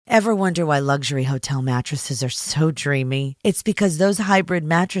Ever wonder why luxury hotel mattresses are so dreamy? It's because those hybrid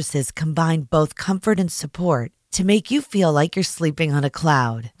mattresses combine both comfort and support to make you feel like you're sleeping on a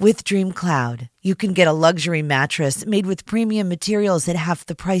cloud. With Dream Cloud, you can get a luxury mattress made with premium materials at half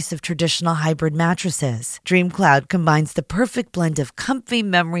the price of traditional hybrid mattresses. Dream Cloud combines the perfect blend of comfy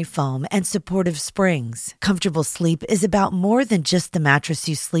memory foam and supportive springs. Comfortable sleep is about more than just the mattress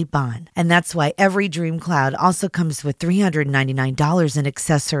you sleep on. And that's why every Dream Cloud also comes with $399 in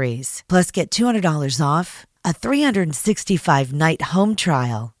accessories. Plus, get $200 off, a 365-night home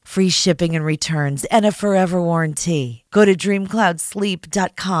trial, free shipping and returns, and a forever warranty. Go to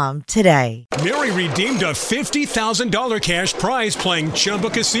DreamCloudSleep.com today. Mary redeemed a $50,000 cash prize playing Chumba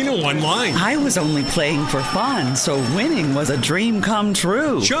Casino online. I was only playing for fun, so winning was a dream come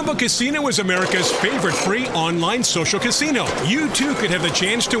true. Chumba Casino is America's favorite free online social casino. You, too, could have the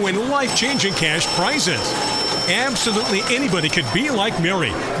chance to win life-changing cash prizes. Absolutely anybody could be like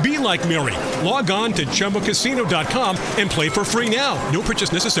Mary. Be like Mary. Log on to ChumbaCasino.com and play for free now. No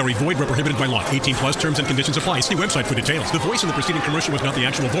purchase necessary. Void where prohibited by law. 18 plus terms and conditions apply. See website for details. The voice in the preceding commercial was not the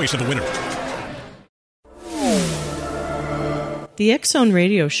actual voice of the winner. The X-Zone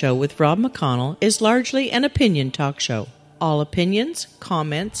Radio Show with Rob McConnell is largely an opinion talk show. All opinions,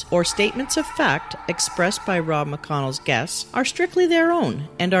 comments, or statements of fact expressed by Rob McConnell's guests are strictly their own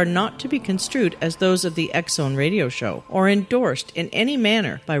and are not to be construed as those of the X-Zone Radio Show or endorsed in any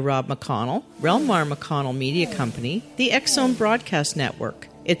manner by Rob McConnell, Relmar McConnell Media Company, the X-Zone Broadcast Network,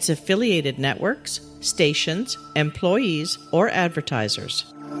 its affiliated networks, stations, employees, or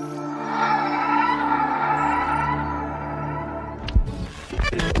advertisers.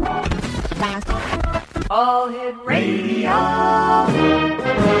 All Hit Radio.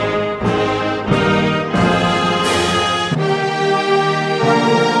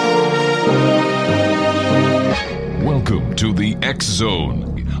 Welcome to the X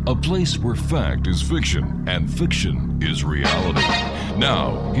Zone, a place where fact is fiction and fiction is reality.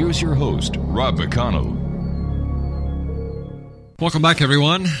 Now, here's your host, Rob McConnell. Welcome back,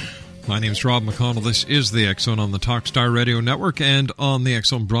 everyone. My name is Rob McConnell. This is the X Zone on the Talkstar Radio Network and on the X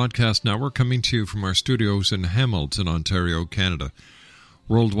Zone Broadcast Network, coming to you from our studios in Hamilton, Ontario, Canada.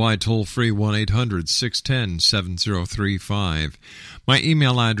 Worldwide toll-free 1-800-610-7035. My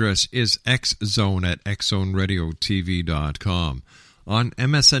email address is xzone@xzoneradiotv.com. On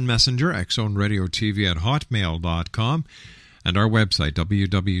MSN Messenger, xzoneradiotv@hotmail.com. And our website,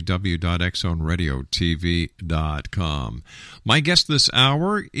 www.xzoneradiotv.com. My guest this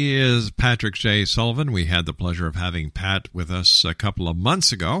hour is Patrick J. Sullivan. We had the pleasure of having Pat with us a couple of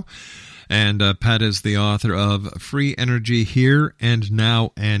months ago. And Pat is the author of Free Energy Here and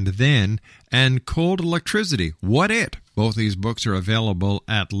Now and Then and Cold Electricity, What It? Both these books are available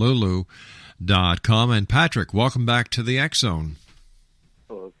at lulu.com. And Patrick, welcome back to the X Zone.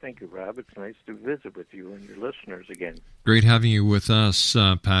 Well, thank you, Rob. It's nice to visit with you and your listeners again. Great having you with us,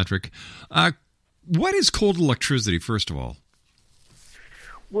 Patrick. What is cold electricity, first of all?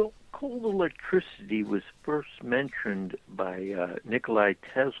 Well, cold electricity was first mentioned by Nikola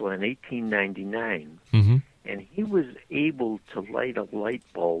Tesla in 1899, and he was able to light a light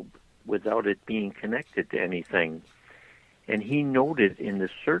bulb without it being connected to anything. And he noted in the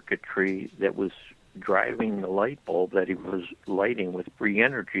circuitry that was driving the light bulb that he was lighting with free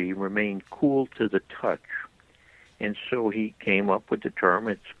energy remained cool to the touch. And so he came up with the term,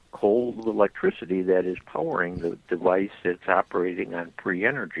 it's cold electricity that is powering the device that's operating on free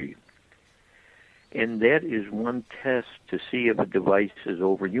energy. And that is one test to see if a device is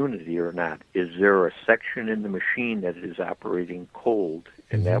over unity or not. Is there a section in the machine that is operating cold?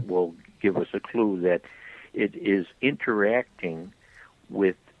 And that will give us a clue that it is interacting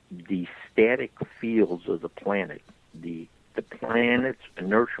with the static fields of the planet, the planet's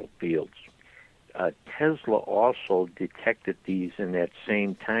inertial fields. Tesla also detected these in that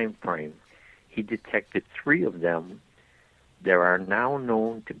same time frame. He detected 3 of them. There are now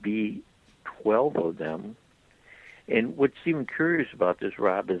known to be 12 of them. And what's even curious about this,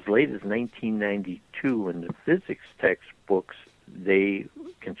 Rob, as late as 1992 in the physics textbooks, they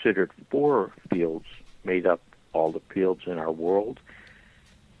considered 4 fields made up all the fields in our world.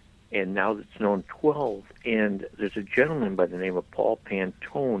 And now it's known 12. And there's a gentleman by the name of Paul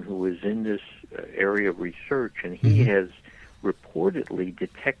Pantone who is in this area of research, and he has reportedly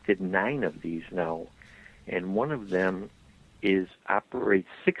detected 9 of these now. And one of them operates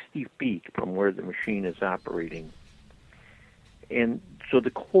 60 feet from where the machine is operating. And so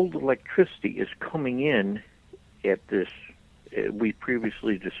the cold electricity is coming in at this, we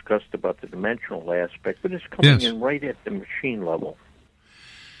previously discussed about the dimensional aspect, but it's coming in right at the machine level.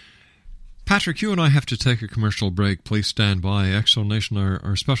 Patrick, you and I have to take a commercial break. Please stand by. Exo Nation,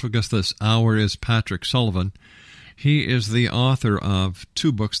 our special guest this hour is Patrick Sullivan. He is the author of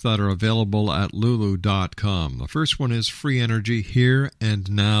 2 books that are available at lulu.com. The first one is Free Energy, Here and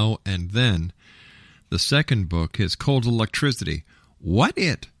Now and Then. The second book is Cold Electricity, What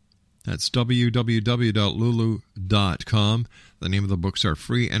It? That's www.lulu.com. The name of the books are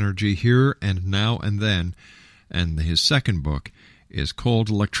Free Energy, Here and Now and Then. And his second book is Cold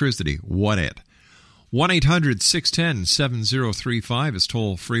Electricity, What It? 1-800-610-7035 is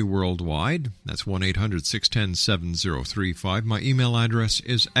toll-free worldwide. That's 1-800-610-7035. My email address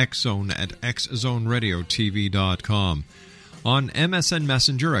is xzone@xzoneradiotv.com. On MSN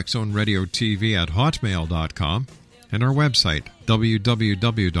Messenger, xzoneradiotv@hotmail.com. And our website,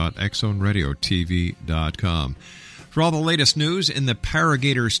 www.xzoneradiotv.com. For all the latest news in the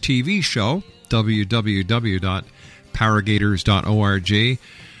Paragators TV show, www.paragators.org.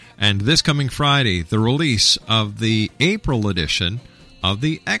 And this coming Friday, the release of the April edition of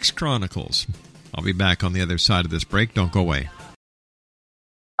the X Chronicles. I'll be back on the other side of this break. Don't go away.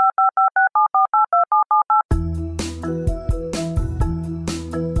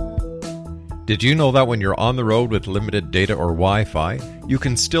 Did you know that when you're on the road with limited data or Wi-Fi, you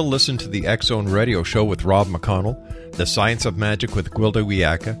can still listen to the X Zone Radio Show with Rob McConnell, The Science of Magic with Gwilda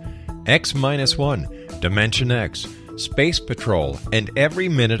Wiyaka, X-1, Dimension X, Space Patrol, and every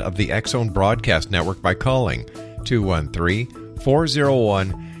minute of the X Zone Broadcast Network by calling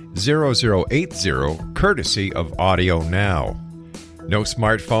 213-401-0080, courtesy of Audio Now. No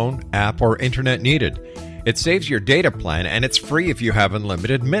smartphone, app, or internet needed. It saves your data plan, and it's free if you have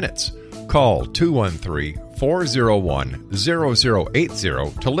unlimited minutes. Call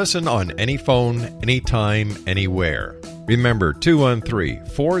 213-401-0080 to listen on any phone, anytime, anywhere. Remember,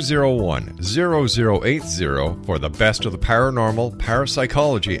 213-401-0080 for the best of the paranormal,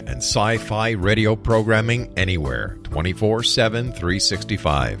 parapsychology, and sci-fi radio programming anywhere, 24/7,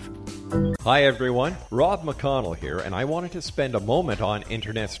 365. Hi everyone, Rob McConnell here, and I wanted to spend a moment on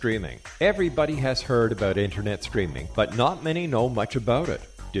internet streaming. Everybody has heard about internet streaming, but not many know much about it.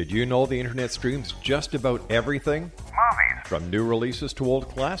 Did you know the internet streams just about everything? Movies. From new releases to old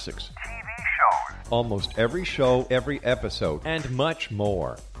classics. TV shows. Almost every show, every episode, and much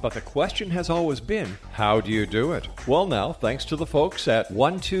more. But the question has always been, how do you do it? Well now, thanks to the folks at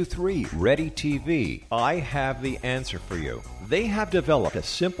 123 Ready TV, I have the answer for you. They have developed a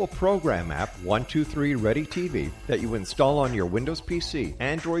simple program app, 123 Ready TV, that you install on your Windows PC,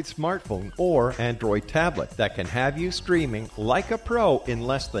 Android smartphone, or Android tablet that can have you streaming like a pro in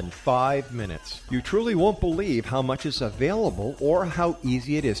less than 5 minutes. You truly won't believe how much is available or how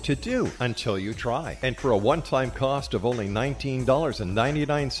easy it is to do until you try. And for a one-time cost of only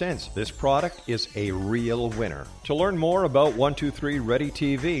 $19.99, this product is a real winner. To learn more about 123 Ready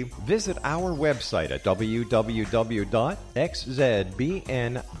TV, visit our website at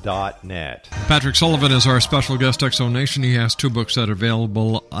www.xzbn.net. Patrick Sullivan is our special guest, Exo Nation. He has 2 books that are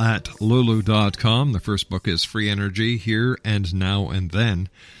available at lulu.com. The first book is Free Energy, Here and Now and Then.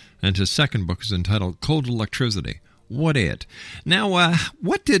 And his second book is entitled Cold Electricity, What It? Now,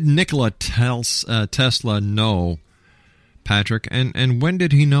 what did Nikola Tesla know, Patrick, and when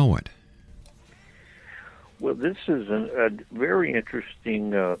did he know it? Well, this is a very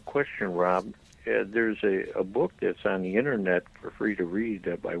interesting question, Rob. There's a book that's on the internet for free to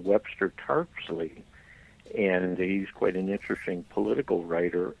read by Webster Tarpley, and he's quite an interesting political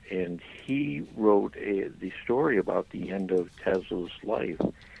writer, and he wrote the story about the end of Tesla's life.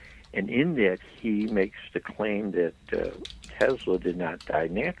 And in that, he makes the claim that Tesla did not die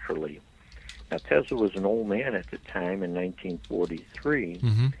naturally. Now, Tesla was an old man at the time in 1943.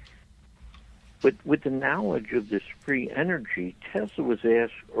 Mm-hmm. But with the knowledge of this free energy, Tesla was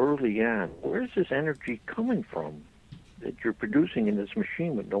asked early on, where's this energy coming from that you're producing in this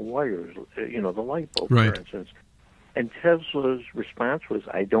machine with no wires, the light bulb, right, for instance? And Tesla's response was,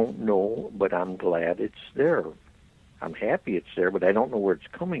 I don't know, but I'm glad it's there. I'm happy it's there, but I don't know where it's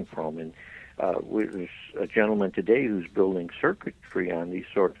coming from. And there's a gentleman today who's building circuitry on these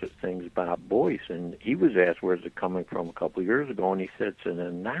sorts of things, Bob Boyce, and he was asked where's it coming from a couple of years ago, and he said it's an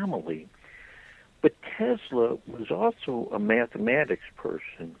anomaly. But Tesla was also a mathematics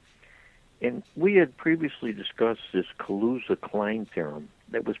person, and we had previously discussed this Kaluza-Klein theorem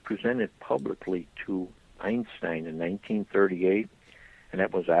that was presented publicly to Einstein in 1938, and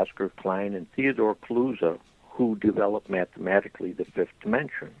that was Oscar Klein and Theodore Kaluza who developed mathematically the fifth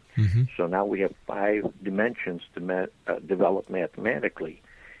dimension. Mm-hmm. So now we have 5 dimensions to develop mathematically.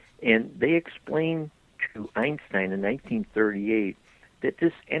 And they explained to Einstein in 1938 that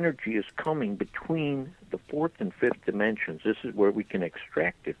this energy is coming between the 4th and 5th dimensions. This is where we can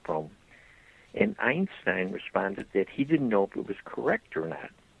extract it from. And Einstein responded that he didn't know if it was correct or not.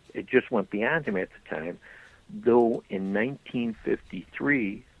 It just went beyond him at the time, though in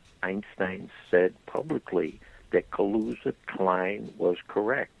 1953, Einstein said publicly that Kaluza-Klein was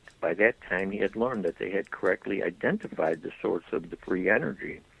correct. By that time, he had learned that they had correctly identified the source of the free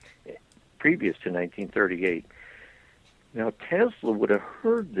energy, previous to 1938. Now, Tesla would have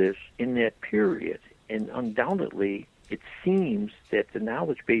heard this in that period, and undoubtedly, it seems that the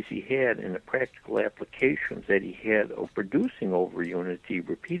knowledge base he had and the practical applications that he had of producing over unity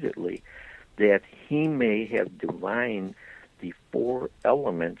repeatedly, that he may have divined the 4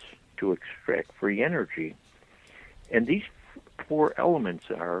 elements to extract free energy. And these 4 elements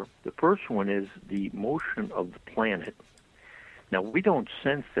are, the first one is the motion of the planet. Now, we don't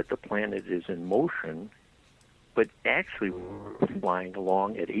sense that the planet is in motion, but actually we're flying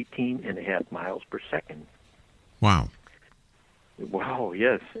along at 18.5 miles per second. Wow. Wow,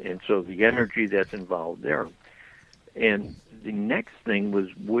 yes. And so the energy that's involved there. And the next thing was,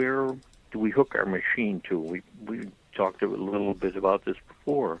 where do we hook our machine to? We talked a little bit about this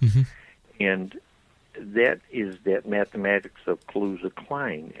before. Mm-hmm. And that is that mathematics of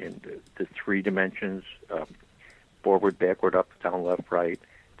Kaluza-Klein and the 3 dimensions, forward, backward, up, down, left, right.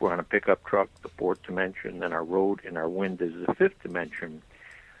 If we're on a pickup truck, the 4th dimension, then our road and our wind is the 5th dimension.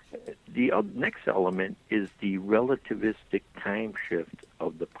 The next element is the relativistic time shift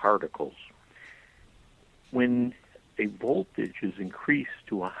of the particles. When a voltage is increased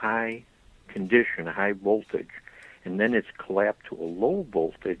to a high condition, a high voltage, and then it's collapsed to a low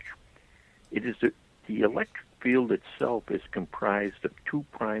voltage, it is the electric field itself is comprised of 2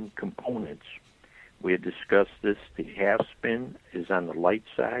 prime components. We had discussed this. The half spin is on the light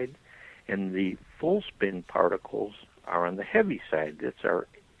side, and the full spin particles are on the heavy side. That's our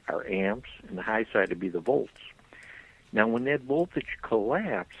amps, and the high side would be the volts. Now, when that voltage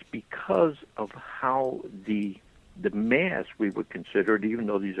collapsed, because of how the mass we would consider it, even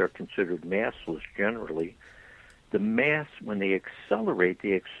though these are considered massless generally, the mass, when they accelerate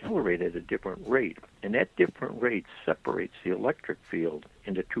at a different rate. And that different rate separates the electric field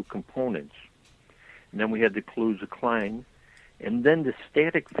into 2 components. And then we had the Kaluza-Klein, and then the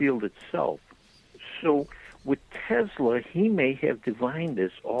static field itself. So with Tesla, he may have divined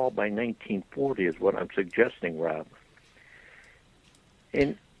this all by 1940, is what I'm suggesting, Rob.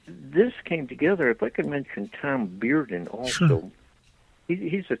 And this came together. If I could mention Tom Bearden also. Sure.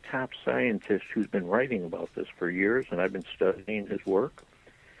 He's a top scientist who's been writing about this for years, and I've been studying his work.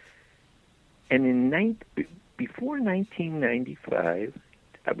 And before 1995,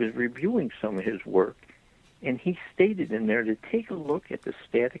 I was reviewing some of his work, and he stated in there to take a look at the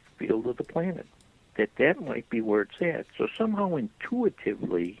static field of the planet, that might be where it's at. So somehow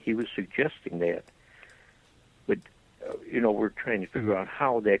intuitively, he was suggesting that. But, we're trying to figure out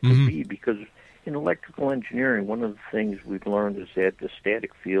how that could be, because in electrical engineering, one of the things we've learned is that the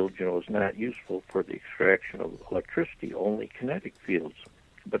static field, is not useful for the extraction of electricity, only kinetic fields.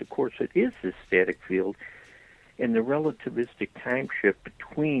 But, of course, it is this static field, and the relativistic time shift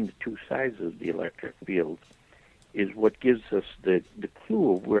between the 2 sides of the electric field is what gives us the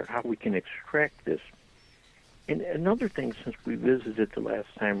clue of how we can extract this. And another thing, since we visited the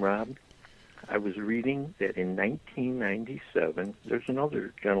last time, Rob, I was reading that in 1997, there's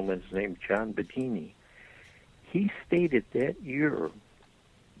another gentleman's named John Bedini. He stated that year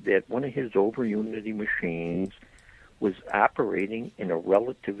that one of his over unity machines was operating in a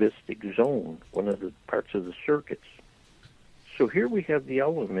relativistic zone, one of the parts of the circuits. So here we have the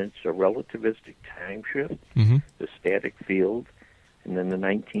elements, a relativistic time shift, the static field, and then the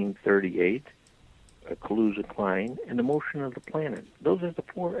 1938, a Kaluza-Klein, and the motion of the planet. Those are the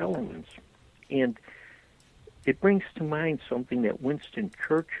 4 elements. And it brings to mind something that Winston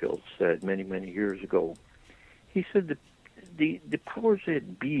Churchill said many, many years ago. He said that the powers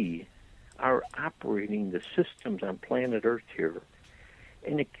that be are operating the systems on planet Earth here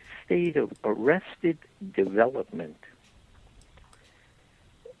in a state of arrested development.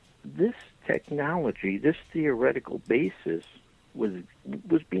 This technology, this theoretical basis, was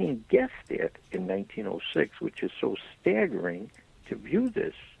being guessed at in 1906, which is so staggering to view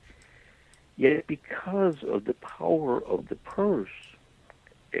this. Yet because of the power of the purse,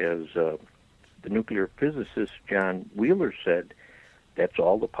 as the nuclear physicist John Wheeler said, that's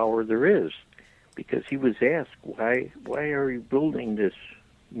all the power there is. Because he was asked, why are you building this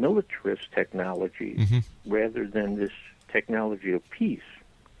militarist technology rather than this technology of peace?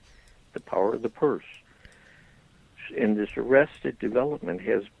 The power of the purse. And this arrested development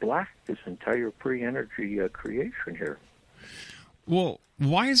has blocked this entire free energy creation here. Well,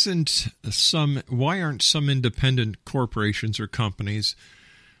 why aren't some independent corporations or companies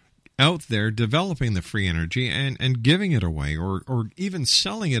out there developing the free energy and giving it away or even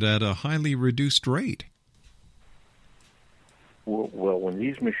selling it at a highly reduced rate? Well, when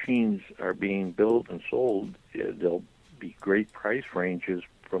these machines are being built and sold, there'll be great price ranges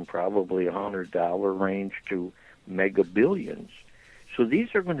from probably $100 range to mega billions. So these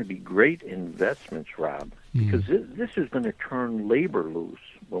are going to be great investments, Rob, because this is going to turn labor loose.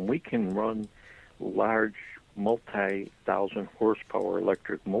 When we can run large multi-thousand horsepower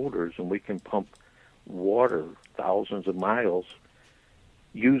electric motors and we can pump water thousands of miles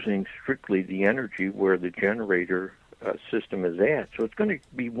using strictly the energy where the generator system is at. So it's going to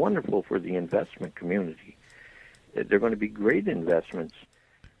be wonderful for the investment community. They're going to be great investments.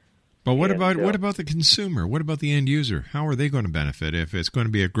 But what about the consumer? What about the end user? How are they going to benefit? If it's going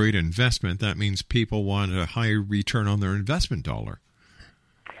to be a great investment, that means people want a higher return on their investment dollar.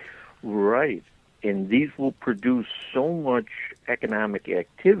 Right. And these will produce so much economic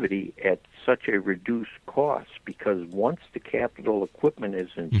activity at such a reduced cost, because once the capital equipment is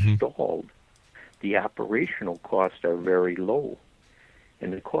installed, the operational costs are very low.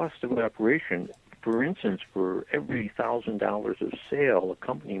 And the cost of operation, for instance, for every $1,000 of sale, a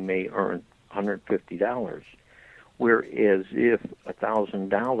company may earn $150. Whereas if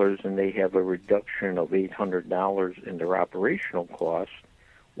 $1,000 and they have a reduction of $800 in their operational costs,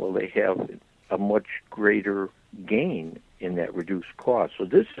 well, they have a much greater gain in that reduced cost. So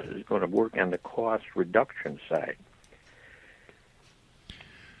this is going to work on the cost reduction side.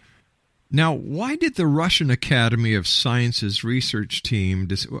 Now, why did the Russian Academy of Sciences research team,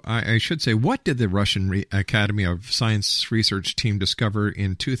 what did the Russian Academy of Science research team discover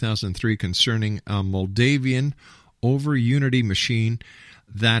in 2003 concerning a Moldavian over-unity machine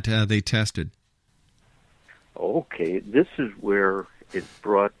that they tested? Okay, this is where it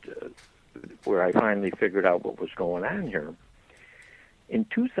brought, where I finally figured out what was going on here. In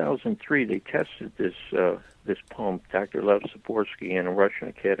 2003, they tested this pump, Dr. Lev Siporsky and a Russian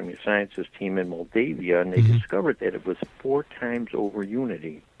Academy of Sciences team in Moldavia, and they discovered that it was 4 times over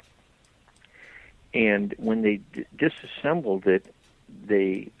unity. And when they disassembled it,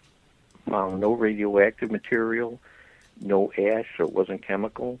 they found no radioactive material, no ash, so it wasn't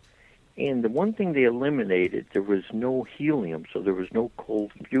chemical. And the one thing they eliminated, there was no helium, so there was no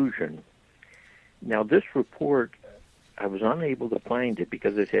cold fusion. Now, this report, I was unable to find it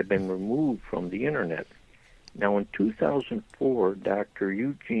because it had been removed from the Internet. Now, in 2004, Dr.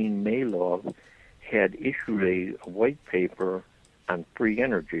 Eugene Maylov had issued a white paper on free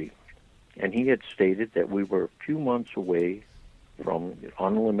energy, and he had stated that we were a few months away from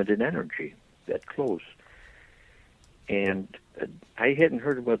unlimited energy, that close. And I hadn't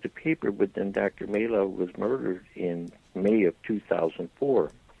heard about the paper, but then Dr. Maylov was murdered in May of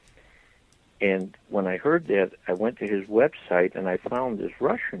 2004. And when I heard that, I went to his website and I found this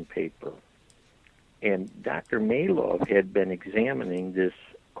Russian paper. And Dr. Maylov had been examining this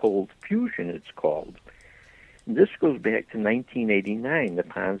cold fusion, it's called. And this goes back to 1989, the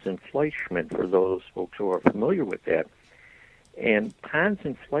Pons and Fleischmann, for those folks who are familiar with that. And Pons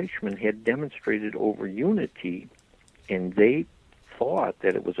and Fleischmann had demonstrated over unity, and they thought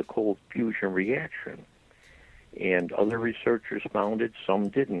that it was a cold fusion reaction. And other researchers found it, some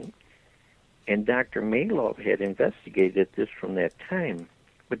didn't. And Dr. Maylov had investigated this from that time.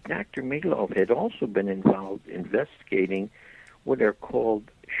 But Dr. Maylov had also been involved investigating what are called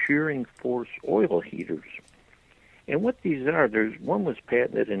shearing force oil heaters. And what these are, one was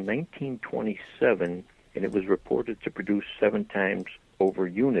patented in 1927, and it was reported to produce 7 times over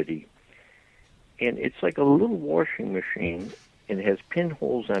unity. And it's like a little washing machine, and it has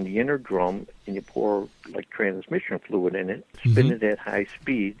pinholes on the inner drum, and you pour like transmission fluid in it, spin it at high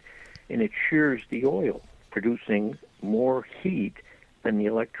speed, and it shears the oil, producing more heat than the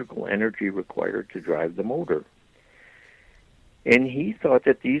electrical energy required to drive the motor. And he thought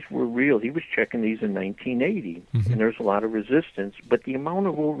that these were real. He was checking these in 1980, and there's a lot of resistance, but the amount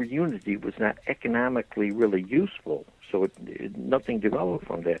of over unity was not economically really useful, so nothing developed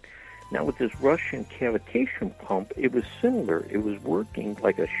from that. Now with this Russian cavitation pump, it was similar. It was working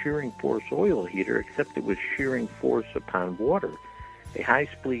like a shearing force oil heater, except it was shearing force upon water. A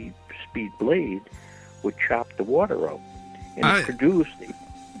high-speed blade would chop the water out. And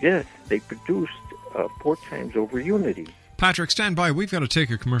they produced 4 times over unity. Patrick, stand by. We've got to take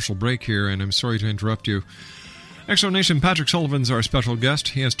a commercial break here, and I'm sorry to interrupt you. Exonation, Patrick Sullivan's our special guest.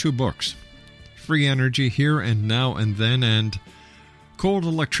 He has 2 books, Free Energy, Here and Now and Then, and Cold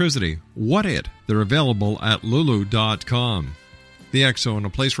Electricity, What It? They're available at lulu.com. The X Zone, a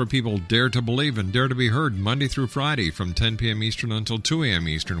place where people dare to believe and dare to be heard Monday through Friday from 10 p.m. Eastern until 2 a.m.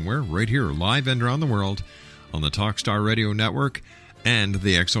 Eastern. We're right here, live and around the world on the Talkstar Radio Network and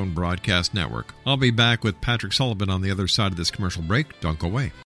the X Zone Broadcast Network. I'll be back with Patrick Sullivan on the other side of this commercial break. Don't go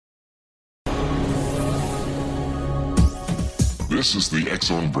away. This is the X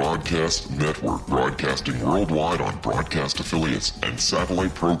Zone Broadcast Network, broadcasting worldwide on broadcast affiliates and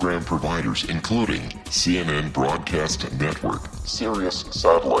satellite program providers, including CNN Broadcast Network, Sirius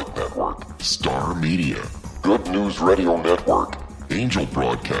Satellite Network, Star Media, Good News Radio Network, Angel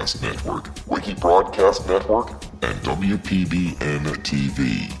Broadcast Network, Wiki Broadcast Network, and WPBN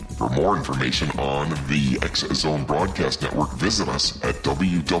TV. For more information on the X Zone Broadcast Network, visit us at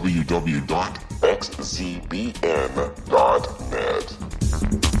www.xzbn.net.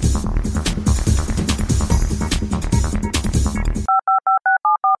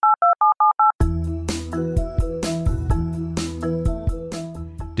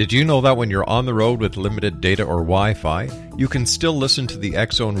 Did you know that when you're on the road with limited data or Wi-Fi, you can still listen to the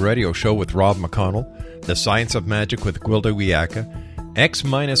X Zone Radio Show with Rob McConnell, The Science of Magic with Gwilda Wiyaka,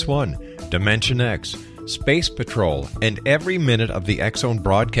 X-1, Dimension X, Space Patrol, and every minute of the X Zone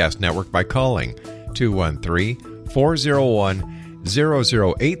Broadcast Network by calling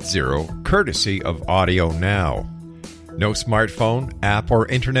 213-401-0080, courtesy of Audio Now. No smartphone, app, or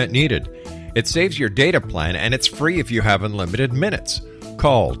internet needed. It saves your data plan, and it's free if you have unlimited minutes.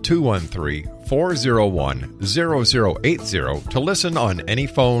 Call 213-401-0080 to listen on any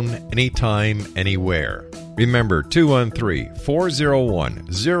phone, anytime, anywhere. Remember,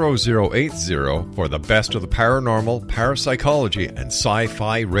 213-401-0080 for the best of the paranormal, parapsychology, and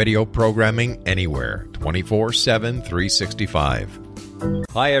sci-fi radio programming anywhere, 24/7, 365.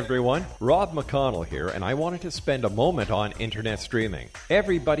 Hi everyone, Rob McConnell here, and I wanted to spend a moment on internet streaming.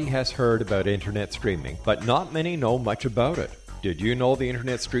 Everybody has heard about internet streaming, but not many know much about it. Did you know the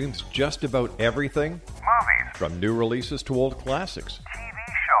internet streams just about everything? Movies. From new releases to old classics. TV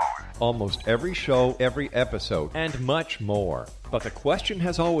shows. Almost every show, every episode, and much more. But the question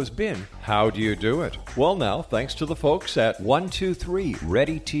has always been, how do you do it? Well now, thanks to the folks at 123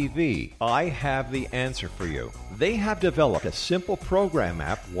 Ready TV, I have the answer for you. They have developed a simple program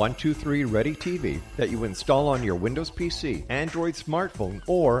app, 123 Ready TV, that you install on your Windows PC, Android smartphone,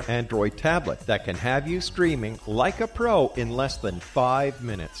 or Android tablet that can have you streaming like a pro in less than 5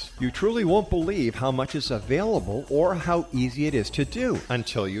 minutes. You truly won't believe how much is available or how easy it is to do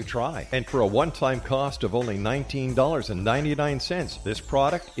until you try. And for a one-time cost of only $19.99, this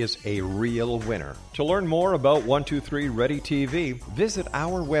product is a real winner. To learn more about 123 Ready TV, visit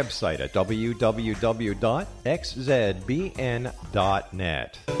our website at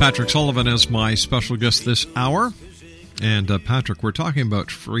www.xzbn.net. Patrick Sullivan is my special guest this hour. And Patrick, we're talking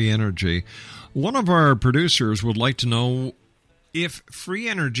about free energy. One of our producers would like to know, if free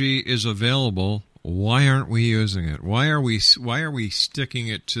energy is available, why aren't we using it? Why are we sticking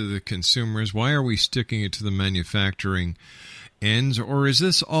it to the consumers? Why are we sticking it to the manufacturing ends? Or is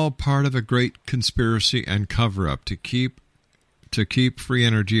this all part of a great conspiracy and cover-up to keep free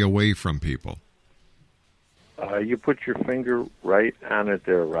energy away from people? You put your finger right on it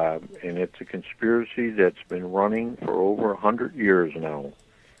there, Rob, and it's a conspiracy that's been running for over 100 years now.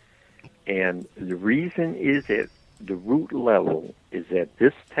 And the reason is at the root level is that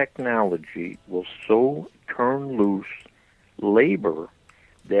this technology will so turn loose labor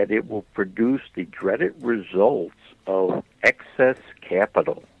that it will produce the dreaded results of excess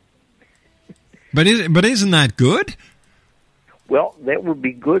capital. But isn't that good? Well, that would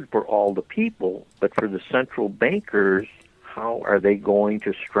be good for all the people, but for the central bankers, how are they going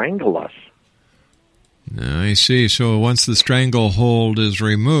to strangle us? I see. So once the stranglehold is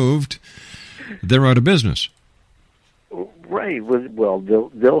removed, they're out of business. Right. Well,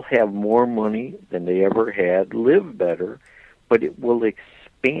 they'll have more money than they ever had, live better, but it will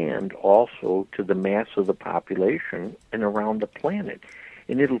expand also to the mass of the population and around the planet.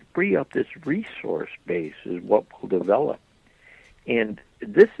 And it'll free up this resource base is what will develop. And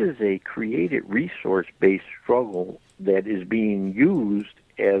this is a created resource-based struggle that is being used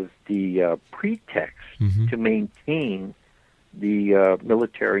as the pretext to maintain the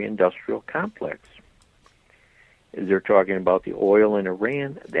military-industrial complex. They're talking about the oil in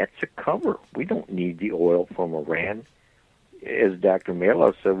Iran. That's a cover. We don't need the oil from Iran. As Dr.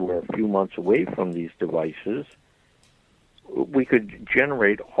 Mela said, we're a few months away from these devices. We could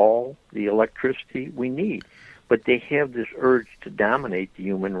generate all the electricity we need. But they have this urge to dominate the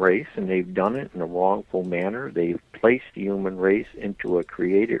human race, and they've done it in a wrongful manner. They've placed the human race into a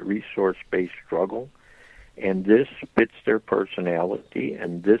created resource-based struggle, and this fits their personality,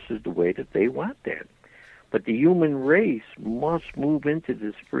 and this is the way that they want that. But the human race must move into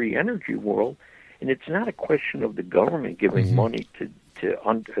this free energy world, and it's not a question of the government giving money to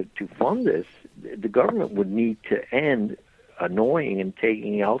fund this. The government would need to end annoying and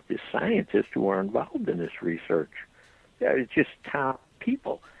taking out the scientists who are involved in this research. It's just top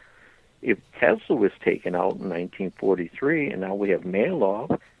people. If Tesla was taken out in 1943, and now we have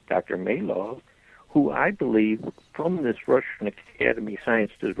Malov, Dr. Malov, who I believe, from this Russian Academy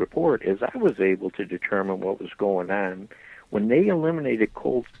Sciences report, as I was able to determine what was going on, when they eliminated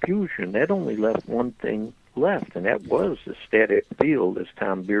cold fusion, that only left one thing left, and that was the static field, as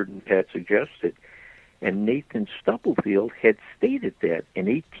Tom Bearden had suggested. And Nathan Stubblefield had stated that in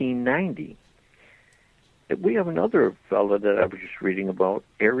 1890. We have another fellow that I was just reading about,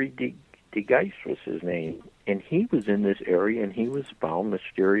 Ari de Geis was his name, and he was in this area, and he was found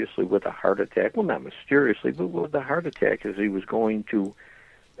mysteriously with a heart attack. Well, not mysteriously, but with a heart attack as he was going to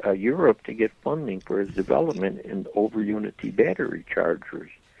Europe to get funding for his development in over-unity battery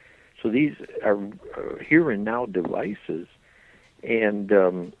chargers. So these are here and now devices,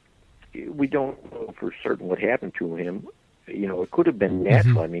 and we don't know for certain what happened to him. You know, it could have been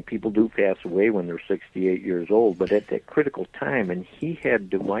natural. I mean, people do pass away when they're 68 years old, but at that critical time, and he had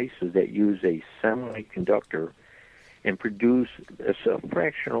devices that use a semiconductor and produce a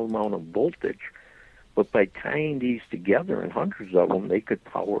fractional amount of voltage. But by tying these together, and hundreds of them, they could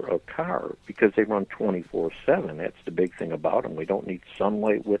power a car because they run 24/7. That's the big thing about them. We don't need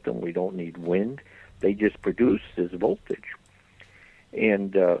sunlight with them. We don't need wind. They just produce this voltage.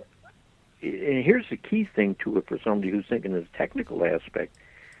 And here's the key thing to it for somebody who's thinking of the technical aspect.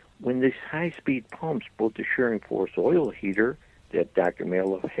 When these high-speed pumps, both the shearing force oil heater that Dr.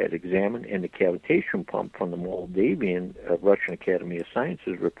 Malov had examined and the cavitation pump from the Moldavian Russian Academy of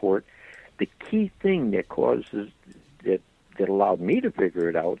Sciences report, the key thing that causes that allowed me to figure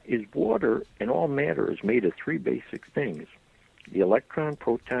it out is water and all matter is made of three basic things: the electron,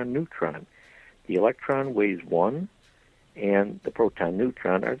 proton, neutron. The electron weighs 1, and the proton,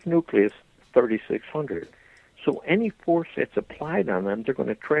 neutron are the nucleus 3,600. So any force that's applied on them, they're going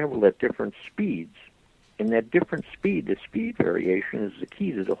to travel at different speeds. And that different speed, the speed variation, is the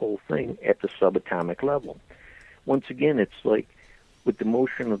key to the whole thing at the subatomic level. Once again, it's like with the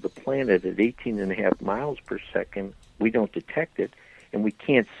motion of the planet at 18.5 miles per second, we don't detect it, and we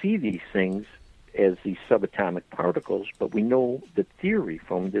can't see these things as these subatomic particles, but we know the theory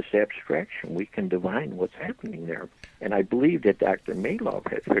from this abstraction. We can divine what's happening there. And I believe that Dr.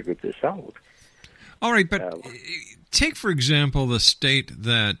 Malov had figured this out. All right, but take, for example, the state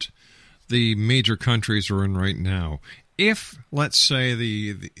that the major countries are in right now. If, let's say,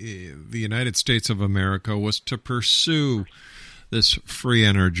 the United States of America was to pursue this free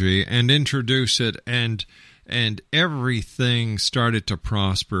energy and introduce it, and everything started to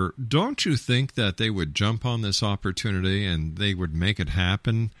prosper, don't you think that they would jump on this opportunity and they would make it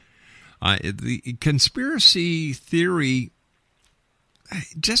happen? The conspiracy theory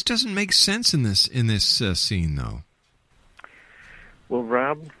just doesn't make sense in this scene, though. Well,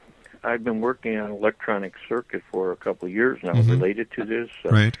 Rob, I've been working on electronic circuit for a couple of years now related to this.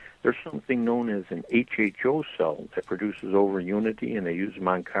 Right. There's something known as an HHO cell that produces over unity, and they use them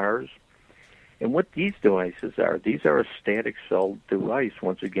on cars. And what these devices are, these are a static cell device.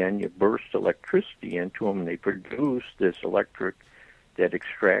 Once again, you burst electricity into them, and they produce this electric that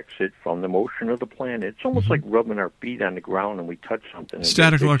extracts it from the motion of the planet. It's almost like rubbing our feet on the ground and we touch something.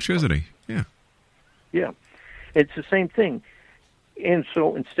 Static electricity, yeah. Yeah, it's the same thing. And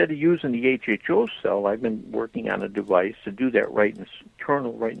so instead of using the HHO cell, I've been working on a device to do that right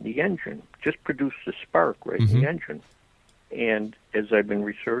in the engine. Just produce the spark right in the engine. And as I've been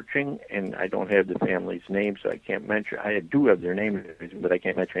researching, and I don't have the family's names, so I can't mention, I do have their names, but I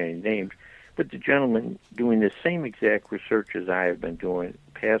can't mention any names. But the gentleman doing the same exact research as I have been doing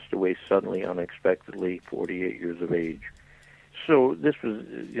passed away suddenly, unexpectedly, 48 years of age. So this was,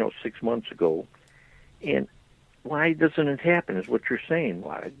 6 months ago. And why doesn't it happen is what you're saying.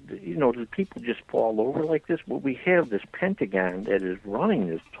 Why, do people just fall over like this? Well, we have this Pentagon that is running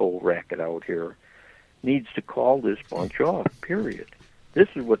this whole racket out here, needs to call this bunch off, period. This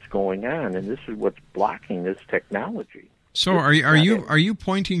is what's going on, and this is what's blocking this technology. So are you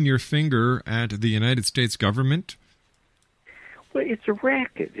pointing your finger at the United States government? Well, it's a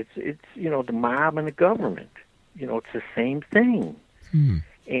racket. It's the mob and the government. It's the same thing.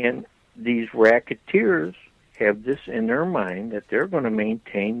 And these racketeers have this in their mind that they're going to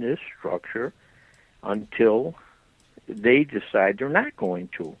maintain this structure until they decide they're not going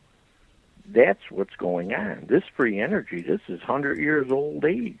to. That's what's going on. This free energy, this is 100 years old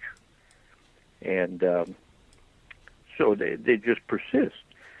age. And so they just persist.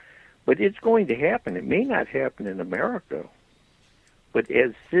 But it's going to happen. It may not happen in America, but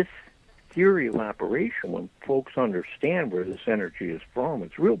as this theory of operation, when folks understand where this energy is from,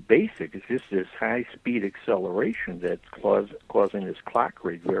 it's real basic. It's just this high-speed acceleration that's causing this clock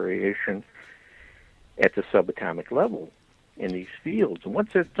rate variation at the subatomic level in these fields. And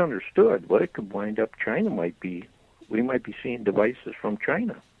once that's understood, well, it could wind up we might be seeing devices from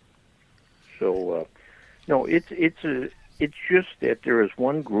China. So, no, it's just that there is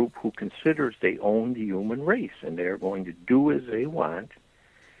one group who considers they own the human race, and they're going to do as they want,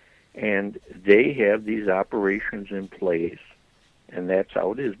 and they have these operations in place, and that's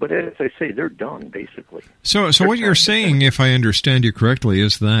how it is. But as I say, they're done, basically. So what you're saying, if I understand you correctly,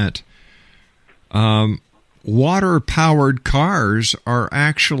 is that water-powered cars are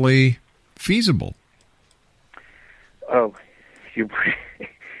actually feasible. Oh, you're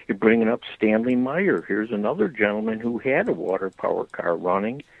bringing up Stanley Meyer. Here's another gentleman who had a water-powered car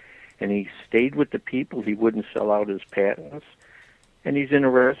running, and he stayed with the people. He wouldn't sell out his patents. And he's in a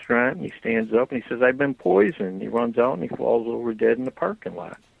restaurant, and he stands up, and he says, "I've been poisoned." He runs out, and he falls over dead in the parking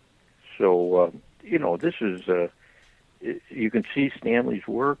lot. So, this is, you can see Stanley's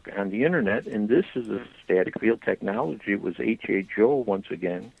work on the Internet, and this is a static field technology. It was H.A. Joe, once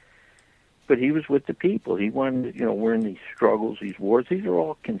again. But he was with the people. He wanted, we're in these struggles, these wars. These are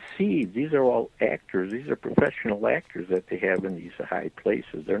all conceived. These are all actors. These are professional actors that they have in these high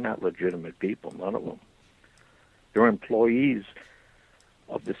places. They're not legitimate people, none of them. They're employees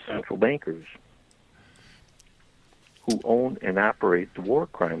of the central bankers who own and operate the war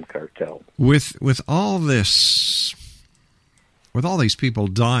crime cartel. With all this, with all these people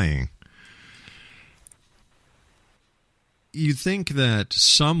dying, you think that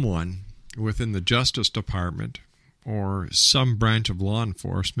someone within the Justice Department or some branch of law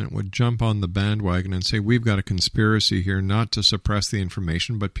enforcement would jump on the bandwagon and say, we've got a conspiracy here not to suppress the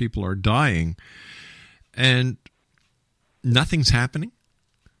information, but people are dying, and nothing's happening?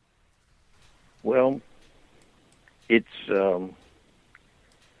 Well, it's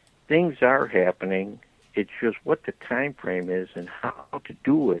things are happening. It's just what the time frame is and how to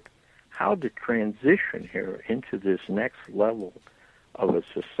do it, how to transition here into this next level of a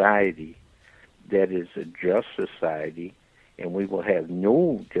society that is a just society, and we will have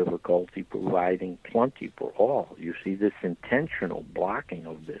no difficulty providing plenty for all. You see this intentional blocking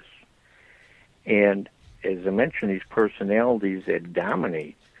of this. And as I mentioned, these personalities that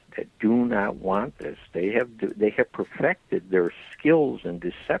dominate, that do not want this, they have perfected their skills in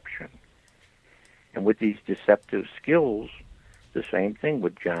deception. And with these deceptive skills, the same thing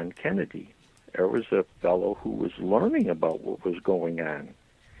with John Kennedy. There was a fellow who was learning about what was going on,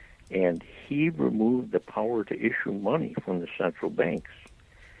 and he removed the power to issue money from the central banks,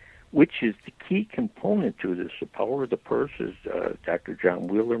 which is the key component to this. The power of the purse, as Dr. John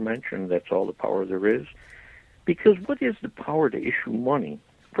Wheeler mentioned, that's all the power there is. Because what is the power to issue money?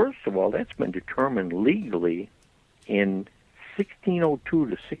 First of all, that's been determined legally in 1602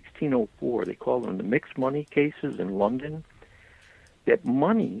 to 1604. They call them the mixed money cases in London, that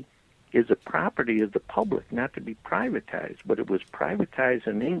money is a property of the public, not to be privatized. But it was privatized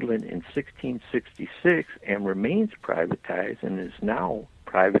in England in 1666 and remains privatized and is now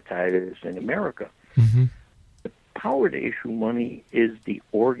privatized in America. Mm-hmm. The power to issue money is the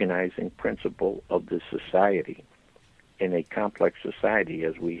organizing principle of the society, in a complex society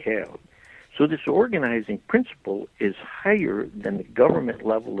as we have. So this organizing principle is higher than the government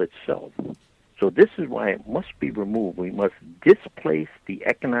level itself. So this is why it must be removed. We must displace the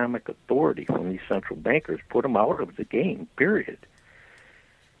economic authority from these central bankers, put them out of the game, period.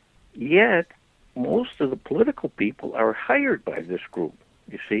 Yet, most of the political people are hired by this group,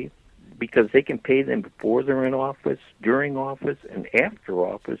 you see, because they can pay them before they're in office, during office, and after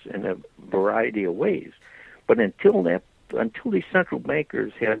office in a variety of ways. But until these central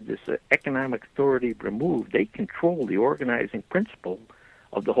bankers have this economic authority removed, they control the organizing principle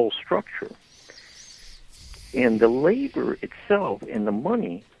of the whole structure. And the labor itself and the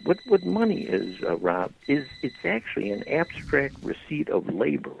money, what money is, Rob, is it's actually an abstract receipt of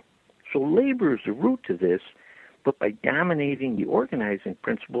labor. So labor is the root to this, but by dominating the organizing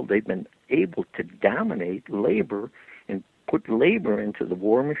principle, they've been able to dominate labor and put labor into the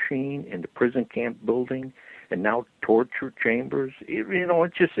war machine, into prison camp building, and now torture chambers.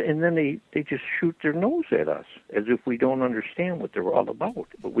 It's just, and then they just shoot their nose at us as if we don't understand what they're all about.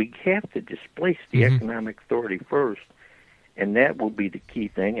 But we have to displace the economic authority first, and that will be the key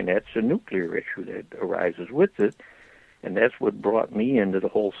thing, and that's a nuclear issue that arises with it, and that's what brought me into the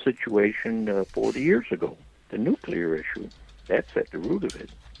whole situation 40 years ago, the nuclear issue. That's at the root of it.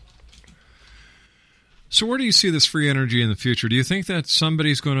 So where do you see this free energy in the future? Do you think that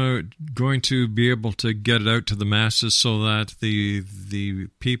somebody's going to be able to get it out to the masses so that the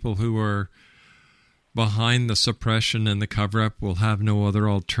people who are behind the suppression and the cover-up will have no other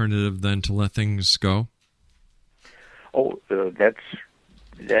alternative than to let things go? Oh, that's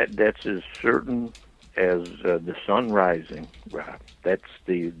as certain as the sun rising, Rob. That's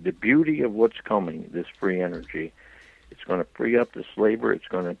the beauty of what's coming, this free energy. It's going to free up the slaver. It's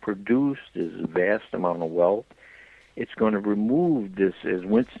going to produce this vast amount of wealth. It's going to remove this, as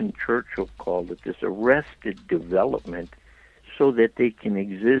Winston Churchill called it, this arrested development, so that they can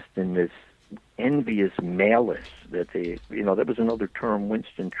exist in this envious malice that they, that was another term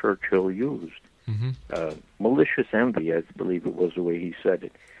Winston Churchill used. Malicious envy, I believe it was the way he said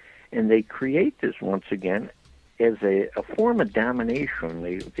it. And they create this once again as a form of domination.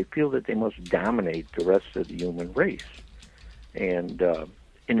 They feel that they must dominate the rest of the human race, and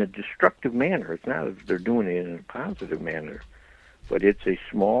in a destructive manner. It's not as they're doing it in a positive manner, but it's a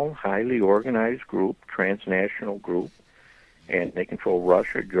small, highly organized group, transnational group, and they control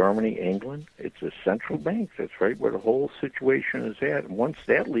Russia, Germany, England. It's a central bank. That's right where the whole situation is at. And once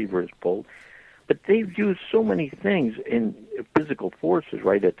that lever is pulled, but they've used so many things in physical forces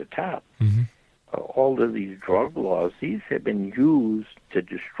right at the top. All of these drug laws, these have been used to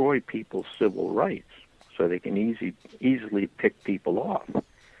destroy people's civil rights, so they can easily pick people off.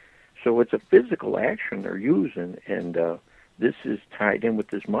 So it's a physical action they're using, and this is tied in with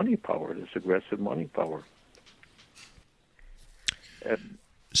this money power, this aggressive money power.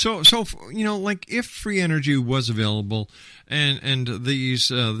 So like if free energy was available and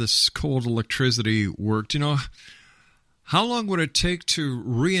this cold electricity worked, how long would it take to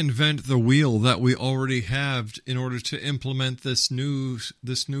reinvent the wheel that we already have in order to implement this new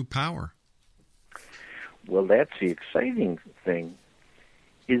power? Well, that's the exciting thing,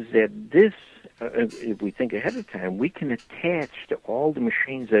 is that this, if we think ahead of time, we can attach to all the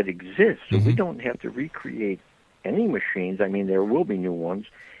machines that exist. So we don't have to recreate any machines. I mean, there will be new ones,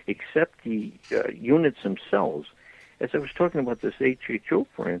 except the units themselves. As I was talking about this HHO,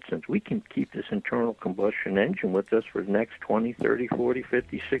 for instance, we can keep this internal combustion engine with us for the next 20, 30, 40,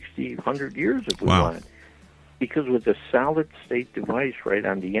 50, 60, 100 years if we want. Because with a solid-state device right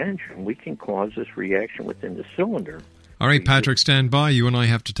on the engine, we can cause this reaction within the cylinder. All right, Patrick, stand by. You and I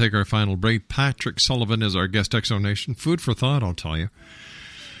have to take our final break. Patrick Sullivan is our guest, Exonation. Food for thought, I'll tell you.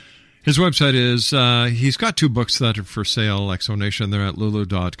 His website is, he's got 2 books that are for sale, Exonation. They're at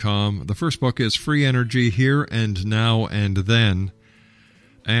lulu.com. The first book is Free Energy Here and Now and Then.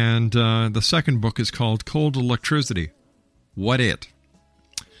 And the second book is called Cold Electricity. What It?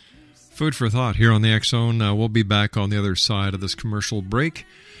 Food for thought here on the X-Zone. We'll be back on the other side of this commercial break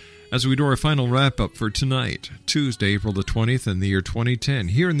as we do our final wrap-up for tonight, Tuesday, April the 20th in the year 2010,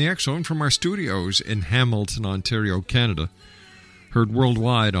 here in the X-Zone from our studios in Hamilton, Ontario, Canada. Heard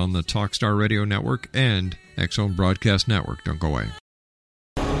worldwide on the Talkstar Radio Network and X-Zone Broadcast Network. Don't go away.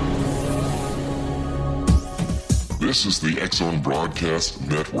 This is the X-Zone Broadcast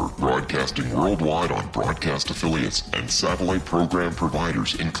Network, broadcasting worldwide on broadcast affiliates and satellite program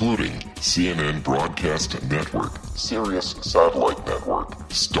providers, including CNN Broadcast Network, Sirius Satellite Network,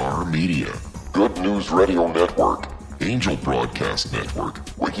 Star Media, Good News Radio Network, Angel Broadcast Network,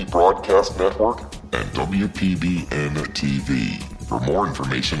 Wiki Broadcast Network, and WPBN TV. For more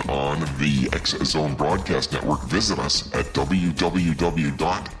information on the X-Zone Broadcast Network, visit us at www.xzbn.net.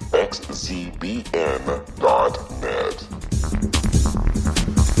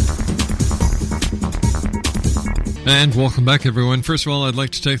 And welcome back, everyone. First of all, I'd like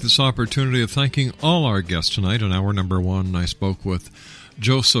to take this opportunity of thanking all our guests tonight. In hour number 1, I spoke with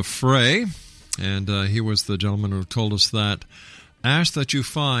Joseph Frey, and he was the gentleman who told us that ash that you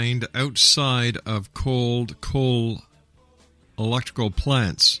find outside of coal electrical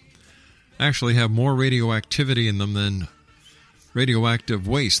plants actually have more radioactivity in them than radioactive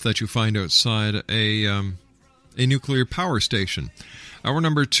waste that you find outside a nuclear power station. Hour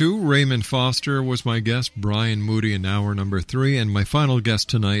number 2, Raymond Foster was my guest, Brian Moody in hour number 3, and my final guest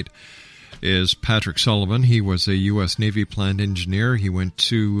tonight is Patrick Sullivan. He was a U.S. Navy plant engineer. He went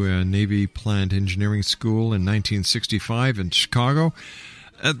to Navy Plant Engineering School in 1965 in Chicago.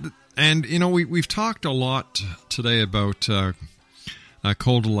 And, we've talked a lot today about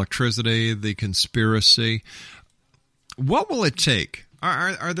cold electricity, the conspiracy. What will it take?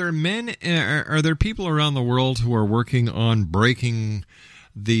 Are there people around the world who are working on breaking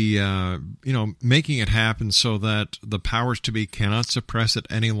the, making it happen so that the powers to be cannot suppress it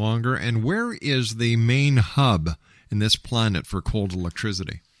any longer? And where is the main hub in this planet for cold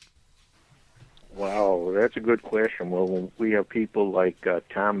electricity? Wow, that's a good question. Well, we have people like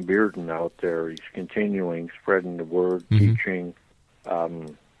Tom Bearden out there. He's continuing spreading the word, teaching,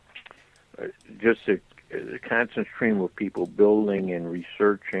 just a constant stream of people building and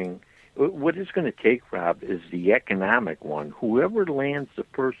researching. What it's going to take, Rob, is the economic one. Whoever lands the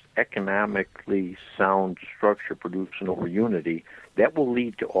first economically sound structure producing over unity, that will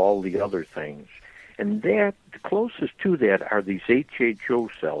lead to all the other things. And that, the closest to that are these HHO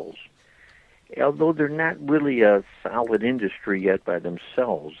cells. Although they're not really a solid industry yet by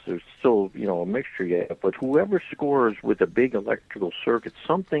themselves, there's still, a mixture yet. But whoever scores with a big electrical circuit,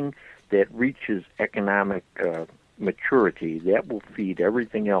 something that reaches economic maturity, that will feed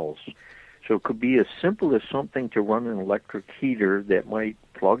everything else. So it could be as simple as something to run an electric heater that might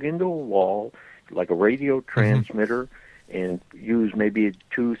plug into a wall, like a radio transmitter, and use maybe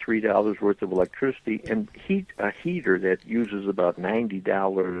 $2-3 worth of electricity, and heat a heater that uses about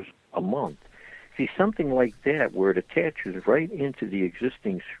 $90 a month. See, something like that, where it attaches right into the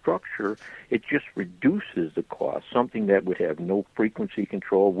existing structure, it just reduces the cost. Something that would have no frequency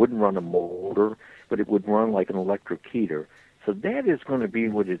control, wouldn't run a motor, but it would run like an electric heater. So that is going to be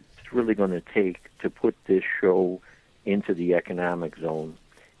what it's really going to take to put this show into the economic zone.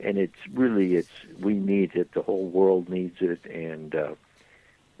 And we need it, the whole world needs it, and to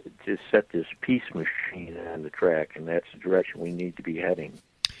set this peace machine on the track, and that's the direction we need to be heading.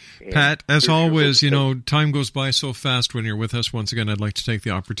 Pat, as always, time goes by so fast when you're with us. Once again, I'd like to take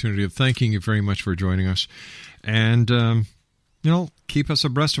the opportunity of thanking you very much for joining us. And, keep us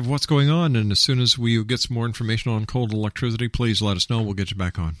abreast of what's going on. And as soon as we get some more information on cold electricity, please let us know. We'll get you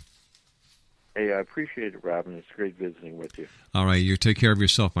back on. Hey, I appreciate it, Robin. It's great visiting with you. All right, you take care of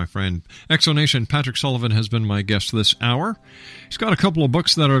yourself, my friend. Exonation, Patrick Sullivan has been my guest this hour. He's got a couple of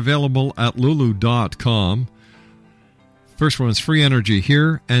books that are available at lulu.com. First one is Free Energy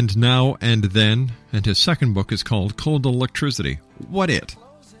Here and Now and Then, and his second book is called Cold Electricity. What It?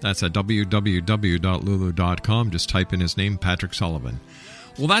 That's at www.lulu.com. Just type in his name, Patrick Sullivan.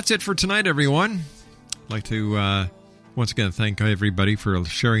 Well, that's it for tonight, everyone. I'd like to once again thank everybody for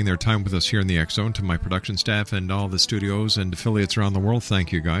sharing their time with us here in the X Zone. To my production staff and all the studios and affiliates around the world,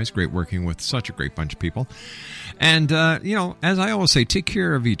 thank you guys. Great working with such a great bunch of people. And, as I always say, take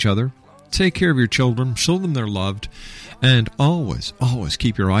care of each other. Take care of your children. Show them they're loved. And always, always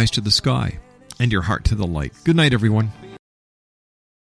keep your eyes to the sky and your heart to the light. Good night, everyone.